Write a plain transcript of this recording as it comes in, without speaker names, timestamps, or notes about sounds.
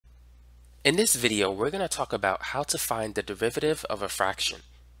In this video, we're going to talk about how to find the derivative of a fraction.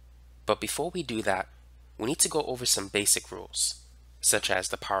 But before we do that, we need to go over some basic rules, such as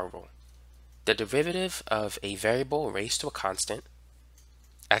the power rule. The derivative of a variable raised to a constant,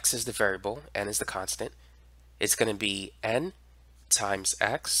 x is the variable, n is the constant, is going to be n times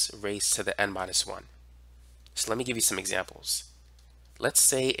x raised to the n minus 1. So let me give you some examples. Let's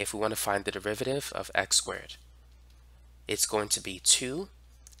say if we want to find the derivative of x squared, it's going to be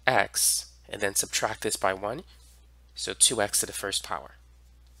 2x and then subtract this by 1, so 2x to the first power.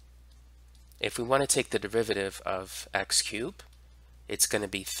 If we want to take the derivative of x cubed, it's going to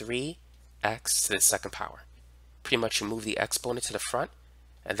be 3x to the second power. Pretty much you move the exponent to the front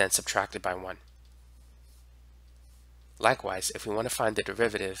and then subtract it by 1. Likewise, if we want to find the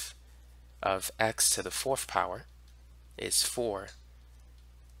derivative of x to the fourth power, is 4x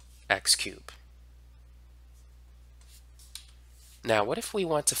cubed. Now, what if we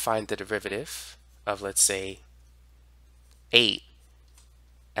want to find the derivative of, let's say, 8x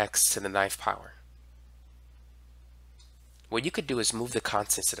to the ninth power? What you could do is move the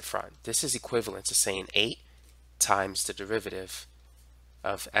constants to the front. This is equivalent to saying 8 times the derivative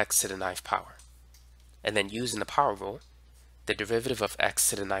of x to the ninth power. And then using the power rule, the derivative of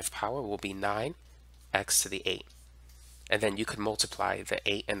x to the ninth power will be 9x to the 8. And then you could multiply the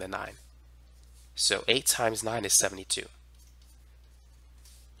 8 and the 9. So 8 times 9 is 72.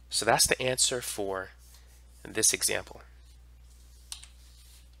 So that's the answer for this example.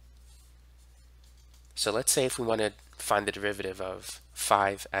 So let's say if we want to find the derivative of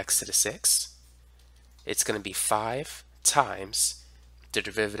 5x to the 6, it's going to be 5 times the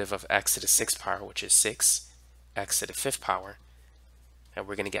derivative of x to the 6th power, which is 6x to the 5th power, and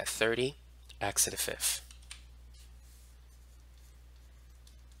we're going to get 30x to the 5th.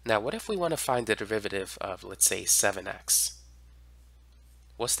 Now, what if we want to find the derivative of, let's say, 7x?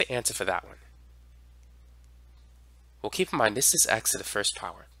 What's the answer for that one? Well, keep in mind, this is x to the first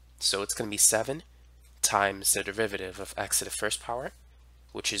power. So it's going to be 7 times the derivative of x to the first power,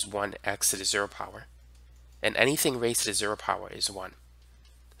 which is 1x to the 0 power. And anything raised to the 0 power is 1.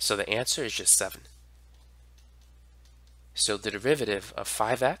 So the answer is just 7. So the derivative of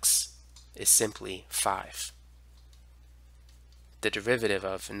 5x is simply 5. The derivative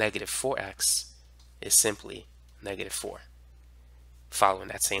of negative 4x is simply negative 4. Following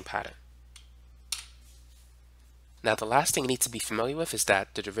that same pattern. Now the last thing you need to be familiar with is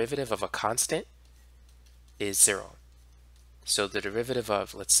that the derivative of a constant is 0. So the derivative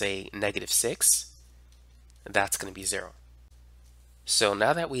of, let's say, negative 6, that's going to be 0. So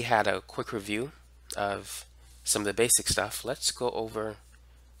now that we had a quick review of some of the basic stuff, let's go over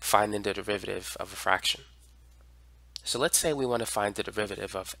finding the derivative of a fraction. So let's say we want to find the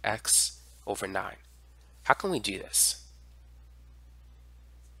derivative of x over 9. How can we do this?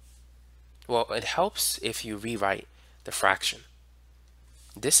 Well, it helps if you rewrite the fraction.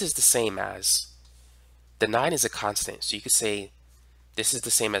 This is the same as, the 9 is a constant, so you could say this is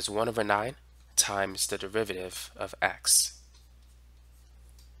the same as 1 over 9 times the derivative of x.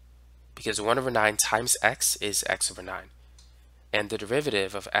 Because 1 over 9 times x is x over 9. And the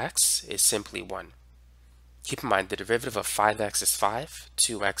derivative of x is simply 1. Keep in mind, the derivative of 5x is 5,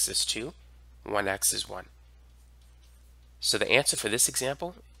 2x is 2, 1x is 1. So the answer for this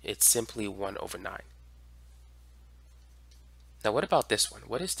example, it's simply 1 over 9. Now what about this one?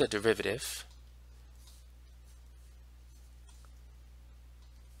 What is the derivative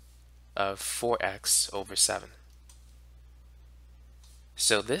of 4x over 7?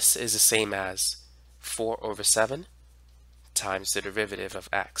 So this is the same as 4 over 7 times the derivative of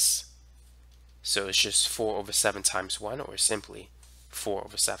x. So it's just 4 over 7 times 1, or simply 4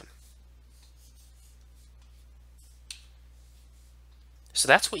 over 7. So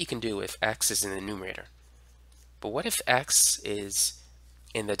that's what you can do if x is in the numerator. But what if x is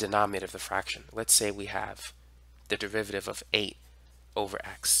in the denominator of the fraction? Let's say we have the derivative of 8 over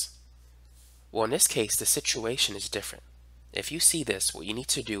x. Well, in this case, the situation is different. If you see this, what you need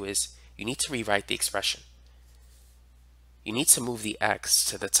to do is you need to rewrite the expression. You need to move the x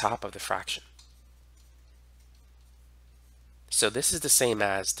to the top of the fraction. So this is the same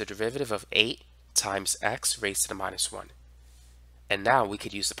as the derivative of 8 times x raised to the minus 1. And now we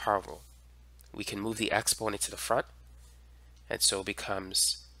could use the power rule. We can move the exponent to the front, and so it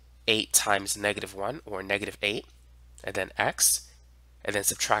becomes 8 times negative 1, or negative 8, and then x, and then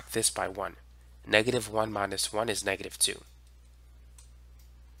subtract this by 1. Negative 1 minus 1 is negative 2.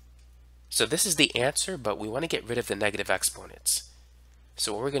 So this is the answer, but we want to get rid of the negative exponents.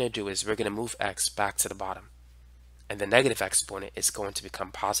 So what we're going to do is we're going to move x back to the bottom, and the negative exponent is going to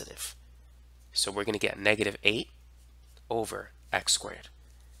become positive. So we're going to get negative 8 over x squared.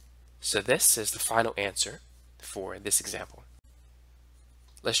 So this is the final answer for this example.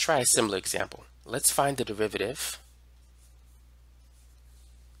 Let's try a similar example. Let's find the derivative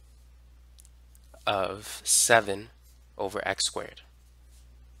of 7 over x squared.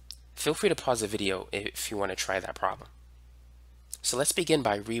 Feel free to pause the video if you want to try that problem. So let's begin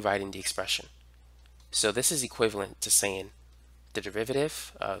by rewriting the expression. So this is equivalent to saying the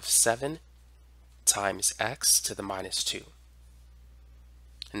derivative of 7 times x to the minus 2.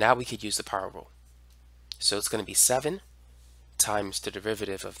 Now we could use the power rule. So it's going to be 7 times the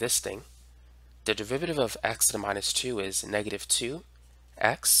derivative of this thing. The derivative of x to the minus 2 is negative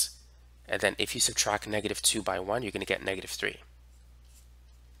 2x, and then if you subtract negative 2 by 1, you're going to get negative 3.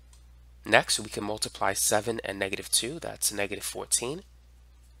 Next, we can multiply 7 and negative 2, that's negative 14.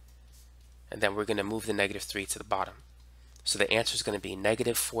 And then we're going to move the negative 3 to the bottom. So the answer is going to be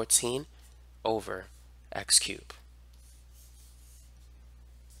negative 14 over x cubed.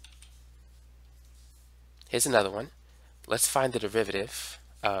 Here's another one. Let's find the derivative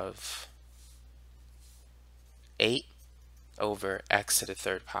of 8 over x to the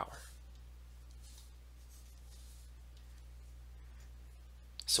third power.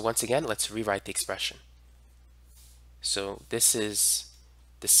 So once again, let's rewrite the expression. So this is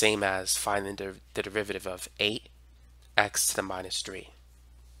the same as finding the derivative of 8x to the minus 3.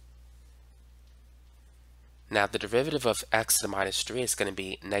 Now the derivative of x to the minus 3 is going to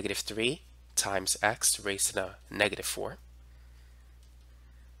be negative 3 times x raised to the negative 4.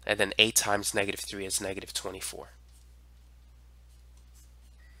 And then 8 times negative 3 is negative 24.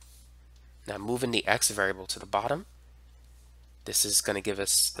 Now moving the x variable to the bottom, this is going to give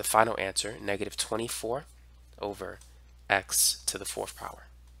us the final answer, negative 24 over x to the fourth power.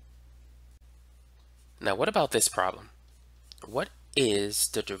 Now what about this problem? What is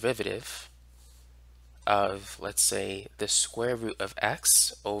the derivative of, let's say, the square root of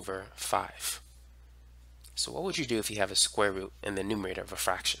x over 5? So what would you do if you have a square root in the numerator of a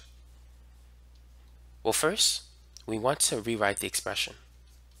fraction? Well, first, we want to rewrite the expression.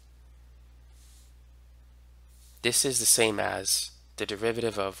 This is the same as the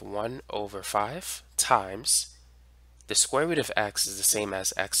derivative of 1 over 5 times the square root of x is the same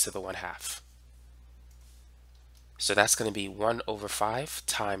as x to the 1/2. So that's going to be 1 over 5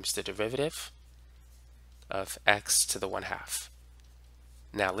 times the derivative of x to the 1/2.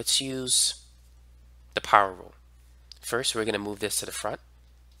 Now let's use the power rule. First, we're going to move this to the front,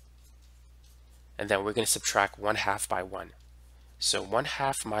 and then we're going to subtract 1/2 by 1. So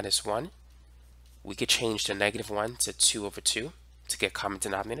 1/2 minus 1, we could change the negative 1 to 2 over 2 to get common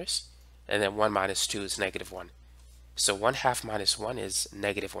denominators, and then 1 minus 2 is negative 1. So 1/2 minus 1 is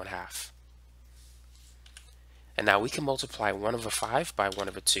negative 1/2. And now we can multiply 1 over 5 by 1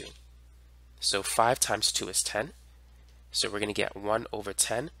 over 2. So 5 times 2 is 10. So we're going to get 1 over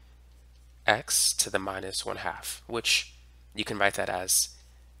 10 x to the minus 1/2, which you can write that as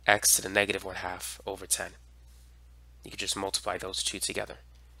x to the negative 1/2 over 10. You can just multiply those two together.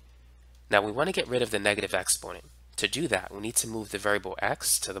 Now we want to get rid of the negative exponent. To do that, we need to move the variable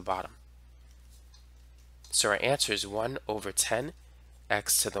x to the bottom. So our answer is 1 over 10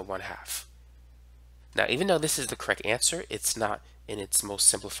 x to the 1/2. Now even though this is the correct answer, it's not in its most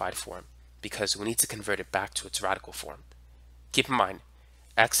simplified form because we need to convert it back to its radical form. Keep in mind,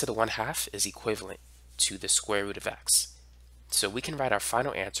 x to the 1/2 is equivalent to the square root of x. So we can write our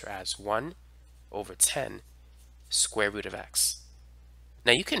final answer as 1 over 10 square root of x.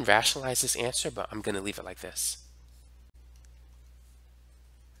 Now you can rationalize this answer, but I'm going to leave it like this.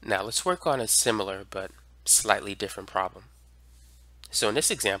 Now let's work on a similar but slightly different problem. So in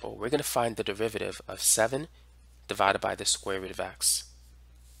this example, we're going to find the derivative of 7 divided by the square root of x.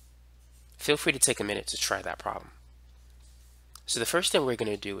 Feel free to take a minute to try that problem. So the first thing we're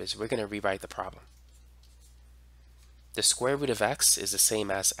going to do is we're going to rewrite the problem. The square root of x is the same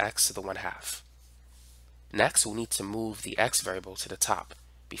as x to the 1/2. Next, we'll need to move the x variable to the top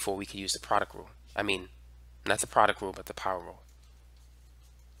before we can use the product rule. I mean, not the product rule, but the power rule.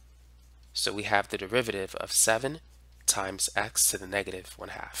 So we have the derivative of 7 times x to the negative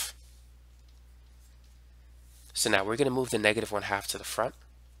 1/2. So now we're going to move the negative 1/2 to the front,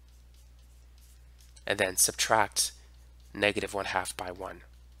 and then subtract negative 1/2 by 1.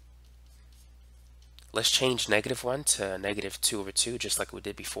 Let's change negative 1 to negative 2 over 2, just like we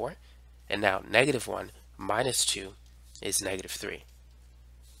did before. And now negative 1 minus 2 is negative 3.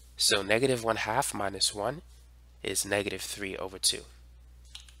 So negative 1/2 minus 1 is negative 3 over 2.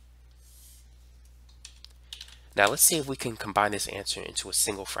 Now let's see if we can combine this answer into a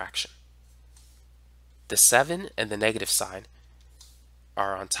single fraction. The 7 and the negative sign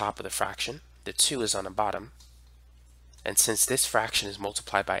are on top of the fraction. The 2 is on the bottom. And since this fraction is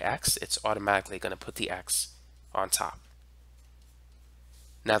multiplied by x, it's automatically going to put the x on top.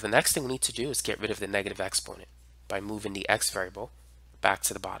 Now the next thing we need to do is get rid of the negative exponent by moving the x variable back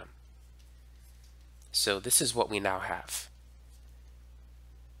to the bottom. So this is what we now have.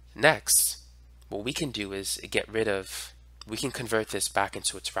 Next, what we can do is we can convert this back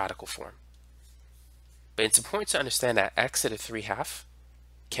into its radical form. But it's important to understand that x to the 3/2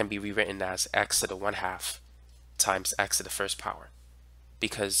 can be rewritten as x to the 1/2 times x to the first power,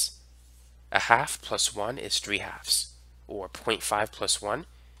 because a half plus 1 is 3/2, or 0.5 plus 1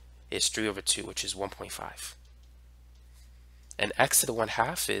 is 3/2, which is 1.5. And x to the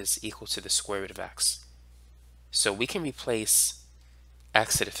 1/2 is equal to the square root of x. So we can replace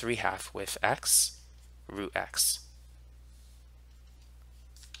x to the 3/2 with x root x.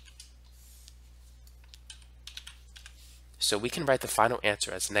 So we can write the final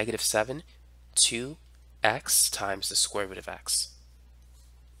answer as -7 2x times the square root of x.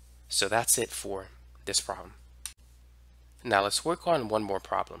 So that's it for this problem. Now let's work on one more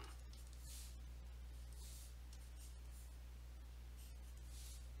problem.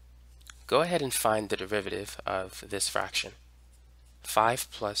 Go ahead and find the derivative of this fraction. 5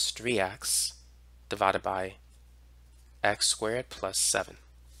 plus 3x divided by x squared plus 7.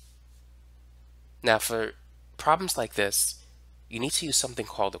 Now for problems like this, you need to use something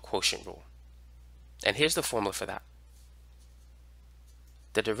called the quotient rule. And here's the formula for that.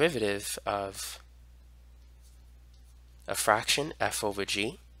 The derivative of a fraction f over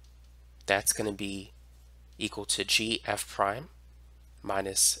g, that's going to be equal to g f prime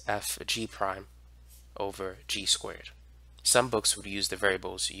minus f g prime over g squared. Some books would use the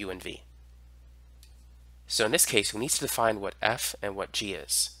variables u and v. So in this case, we need to define what f and what g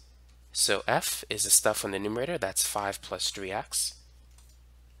is. So f is the stuff on the numerator, that's 5 plus 3x.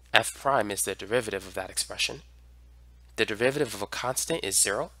 F prime is the derivative of that expression. The derivative of a constant is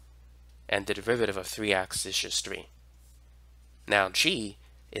 0, and the derivative of 3x is just 3. Now g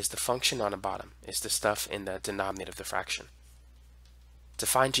is the function on the bottom, it's the stuff in the denominator of the fraction. To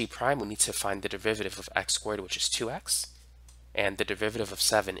find g prime, we need to find the derivative of x squared, which is 2x, and the derivative of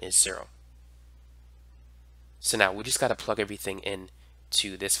 7 is 0. So now we just got to plug everything in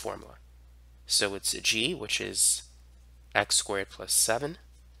to this formula. So it's g, which is x squared plus 7,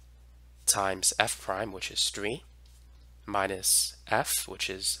 times f prime, which is 3, minus f, which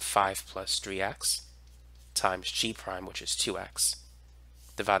is 5 plus 3x, times g prime, which is 2x,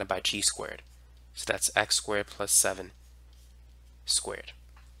 divided by g squared. So that's x squared plus 7 squared.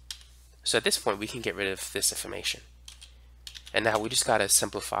 So at this point, we can get rid of this information. And now we just got to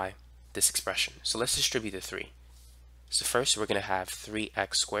simplify this expression. So let's distribute the 3. So first, we're going to have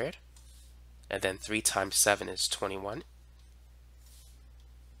 3x squared, and then 3 times 7 is 21.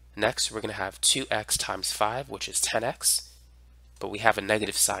 Next, we're going to have 2x times 5, which is 10x, but we have a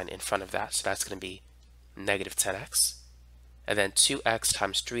negative sign in front of that, so that's going to be negative 10x. And then 2x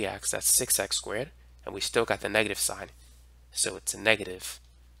times 3x, that's 6x squared, and we still got the negative sign, so it's a negative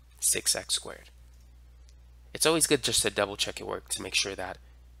 6x squared. It's always good just to double check your work to make sure that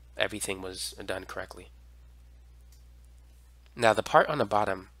everything was done correctly. Now the part on the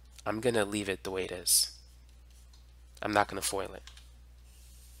bottom, I'm going to leave it the way it is. I'm not going to FOIL it.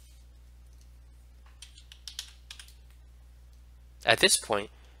 At this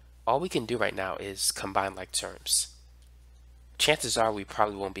point, all we can do right now is combine like terms. Chances are we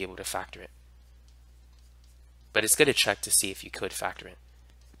probably won't be able to factor it. But it's good to check to see if you could factor it.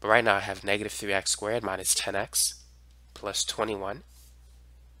 But right now I have negative 3x squared minus 10x plus 21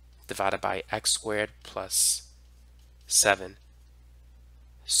 divided by x squared plus 7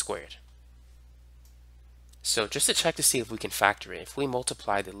 squared. So just to check to see if we can factor it, if we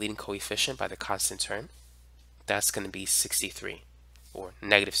multiply the leading coefficient by the constant term, that's going to be 63, or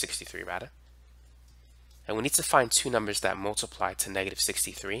negative 63 rather. And we need to find two numbers that multiply to negative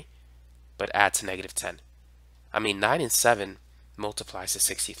 63, but add to negative 10. I mean, 9 and 7 multiplies to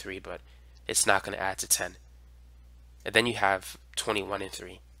 63, but it's not going to add to 10. And then you have 21 and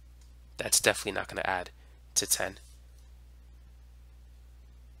 3. That's definitely not going to add to 10.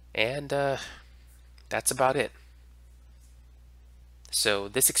 And that's about it. So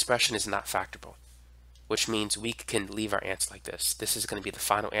this expression is not factorable, which means we can leave our answer like this. This is going to be the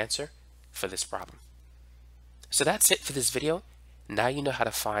final answer for this problem. So that's it for this video. Now you know how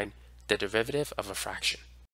to find the derivative of a fraction.